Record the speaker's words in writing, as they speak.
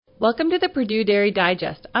Welcome to the Purdue Dairy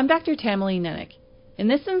Digest. I'm Dr. Tamalee Nennick. In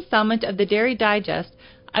this installment of the Dairy Digest,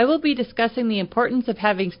 I will be discussing the importance of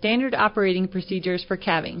having standard operating procedures for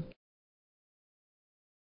calving.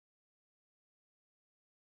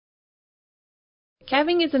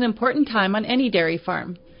 Calving is an important time on any dairy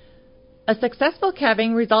farm. A successful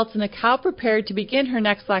calving results in a cow prepared to begin her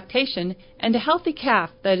next lactation and a healthy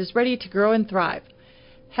calf that is ready to grow and thrive.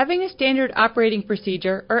 Having a standard operating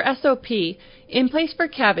procedure, or SOP, in place for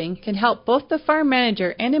calving can help both the farm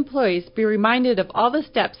manager and employees be reminded of all the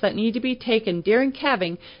steps that need to be taken during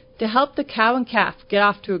calving to help the cow and calf get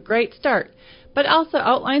off to a great start, but also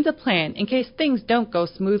outlines a plan in case things don't go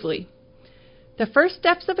smoothly. The first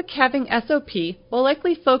steps of a calving SOP will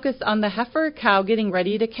likely focus on the heifer or cow getting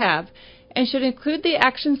ready to calve and should include the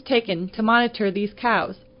actions taken to monitor these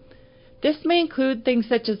cows. This may include things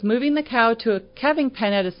such as moving the cow to a calving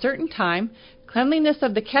pen at a certain time, cleanliness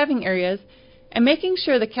of the calving areas, and making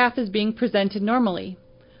sure the calf is being presented normally.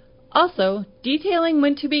 Also, detailing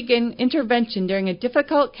when to begin intervention during a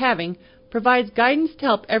difficult calving provides guidance to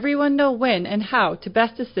help everyone know when and how to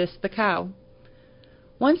best assist the cow.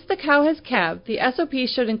 Once the cow has calved, the SOP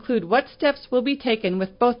should include what steps will be taken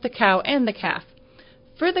with both the cow and the calf.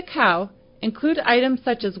 For the cow, include items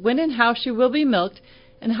such as when and how she will be milked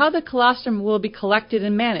and how the colostrum will be collected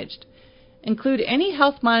and managed. Include any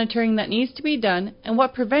health monitoring that needs to be done and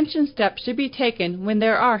what prevention steps should be taken when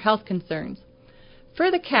there are health concerns.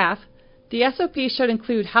 For the calf, the SOP should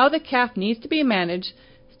include how the calf needs to be managed,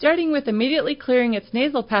 starting with immediately clearing its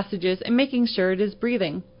nasal passages and making sure it is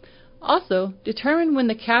breathing. Also, determine when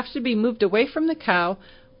the calf should be moved away from the cow,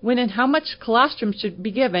 when and how much colostrum should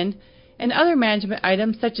be given, and other management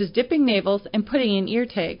items such as dipping navels and putting in ear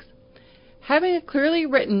tags. Having a clearly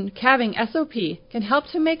written calving SOP can help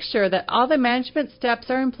to make sure that all the management steps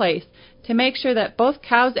are in place to make sure that both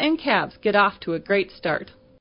cows and calves get off to a great start.